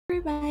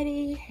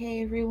Everybody,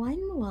 hey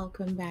everyone,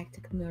 welcome back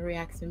to Camille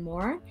Reacts and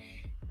More.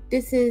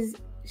 This is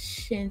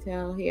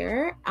Chantel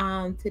here.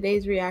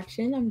 Today's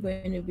reaction I'm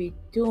going to be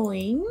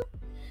doing.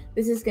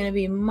 This is going to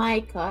be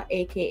MICA,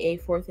 aka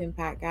Fourth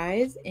Impact,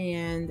 guys,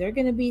 and they're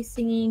going to be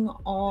singing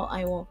All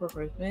I Want for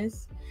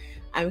Christmas.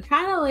 I'm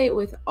kind of late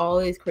with all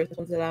these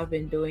Christmas that I've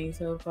been doing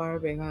so far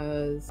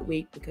because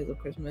of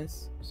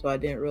Christmas, so I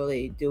didn't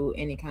really do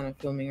any kind of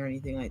filming or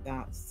anything like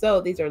that. So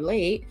these are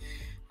late.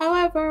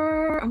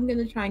 However, I'm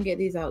gonna try and get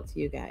these out to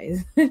you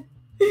guys.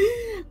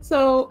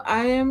 So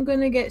I am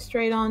gonna get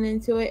straight on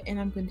into it, and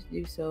I'm going to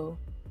do so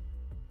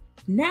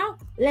now.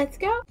 Let's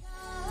go.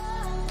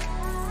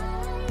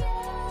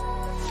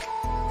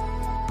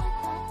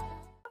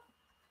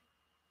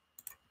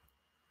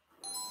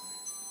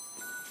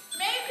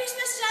 Merry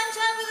Christmas,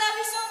 Chan. We love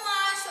you so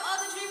much. To all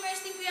the dreamers,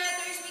 think we are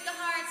Thursday MICA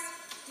hearts.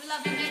 We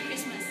love you. Merry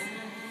Christmas.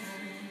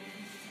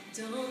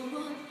 Don't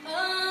want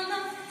all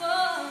of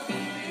for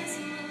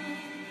Christmas.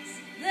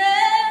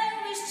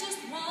 There is just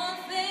one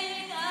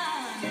thing I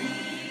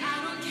need. I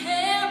don't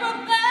care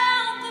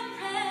about the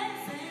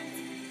present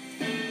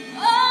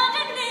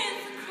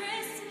underneath the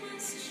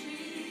Christmas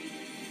tree.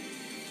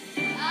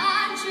 I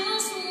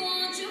just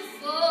want you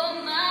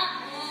for my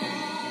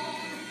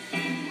own,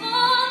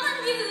 more than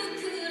you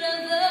could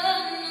ever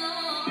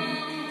know.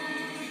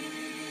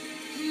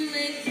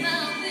 Make my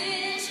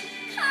wish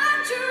come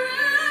true.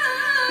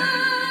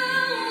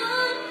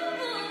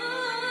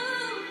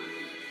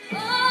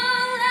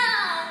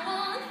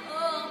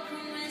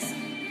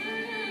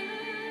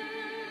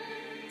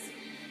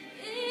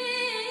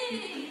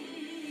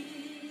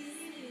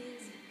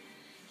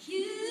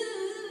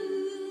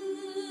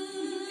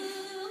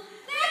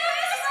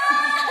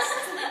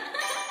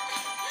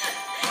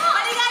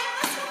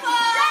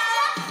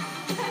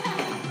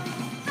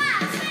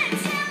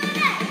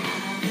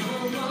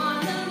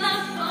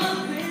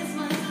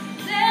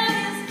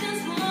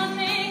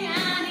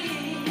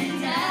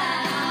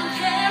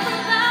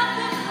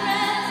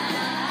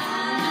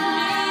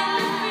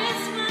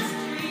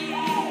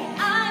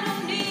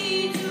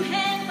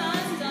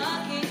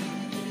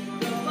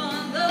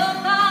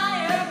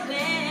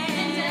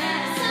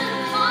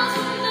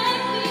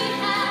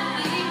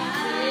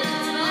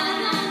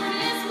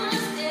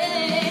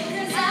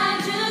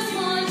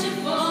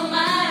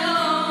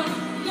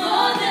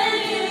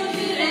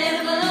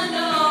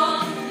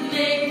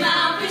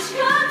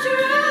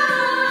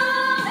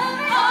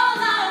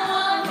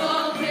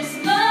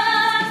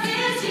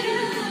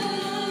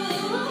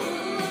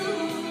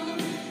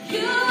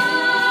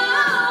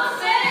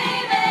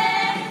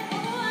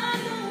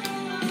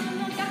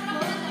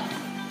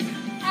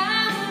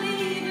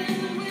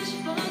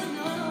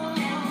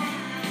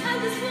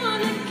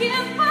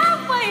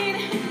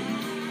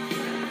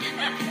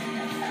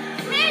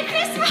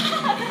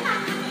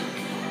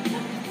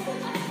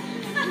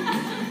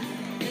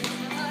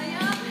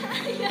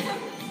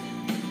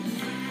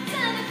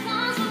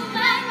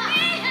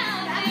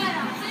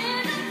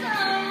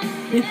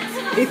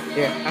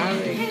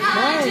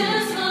 I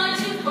just want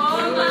you for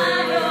my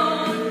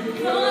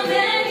own, more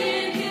than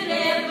you could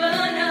ever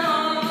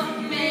know.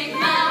 Make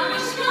my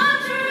wish come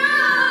true.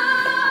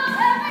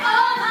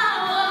 All I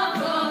want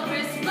for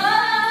Christmas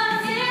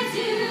is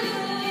you,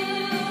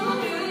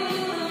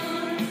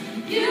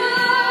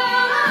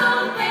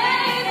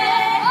 baby.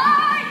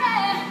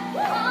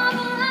 All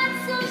the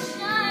lights are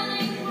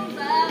shining from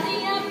valley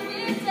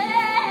every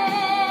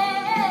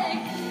day,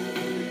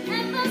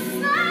 and the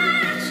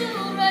sun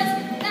shines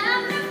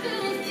after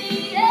fills the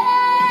air.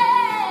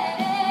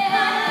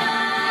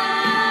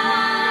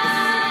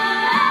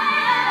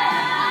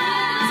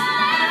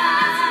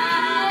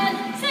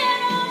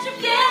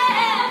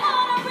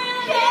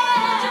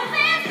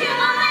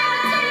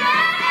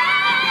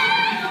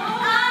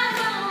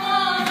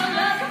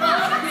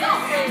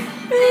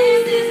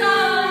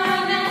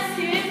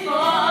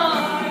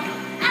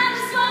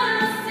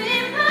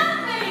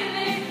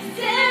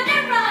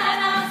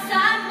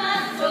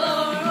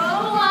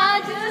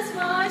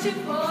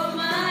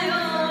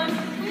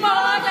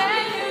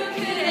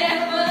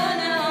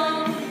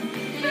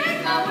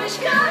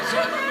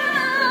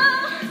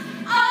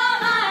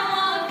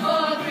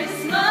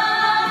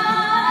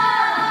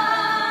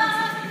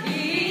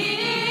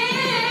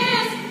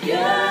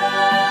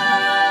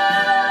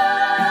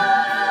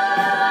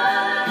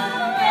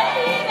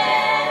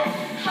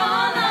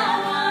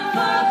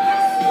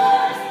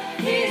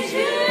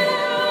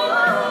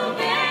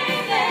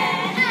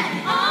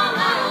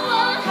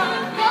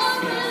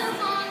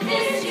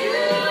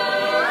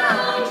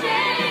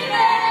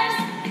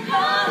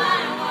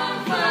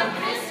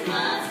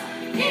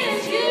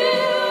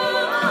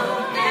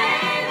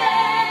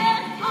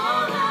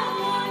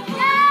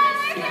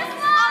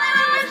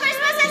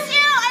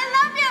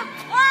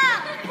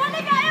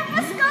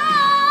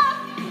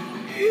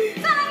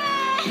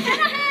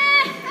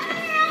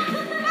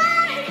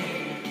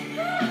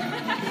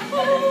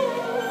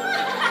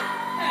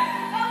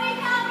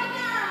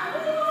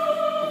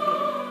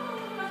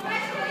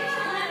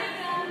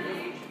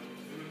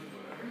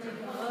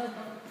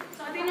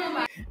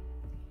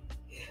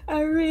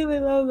 I really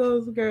love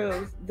those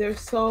girls. They're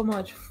so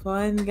much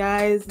fun,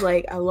 guys.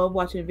 Like, I love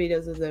watching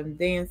videos of them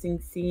dancing,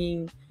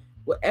 singing,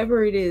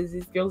 whatever it is.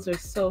 These girls are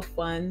so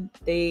fun.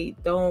 They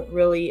don't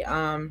really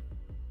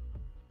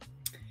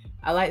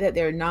I like that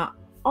they're not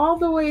all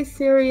the way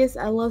serious.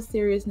 I love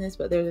seriousness,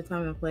 but there's a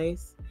time and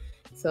place.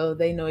 So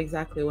they know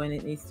exactly when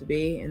it needs to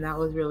be, and that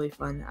was really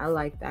fun. I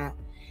like that.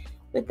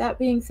 With that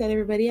being said,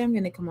 everybody, I'm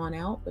going to come on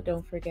out, but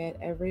don't forget,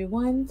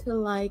 everyone, to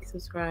like,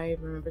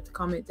 subscribe. Remember to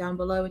comment down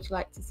below what you'd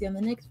like to see on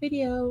the next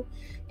video.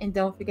 And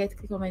don't forget to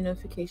click on my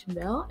notification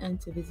bell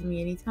and to visit me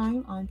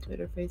anytime on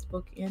Twitter,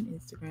 Facebook, and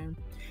Instagram.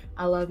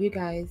 I love you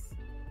guys.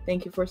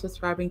 Thank you for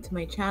subscribing to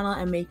my channel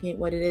and making it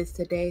what it is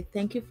today.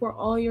 Thank you for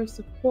all your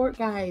support,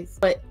 guys.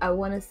 But I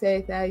want to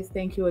say, guys,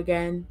 thank you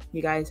again.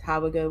 You guys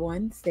have a good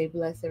one. Stay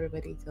blessed,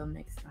 everybody. Till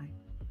next time.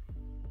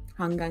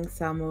 Hanggang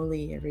sa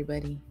muli,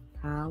 everybody.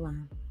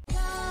 Paalam.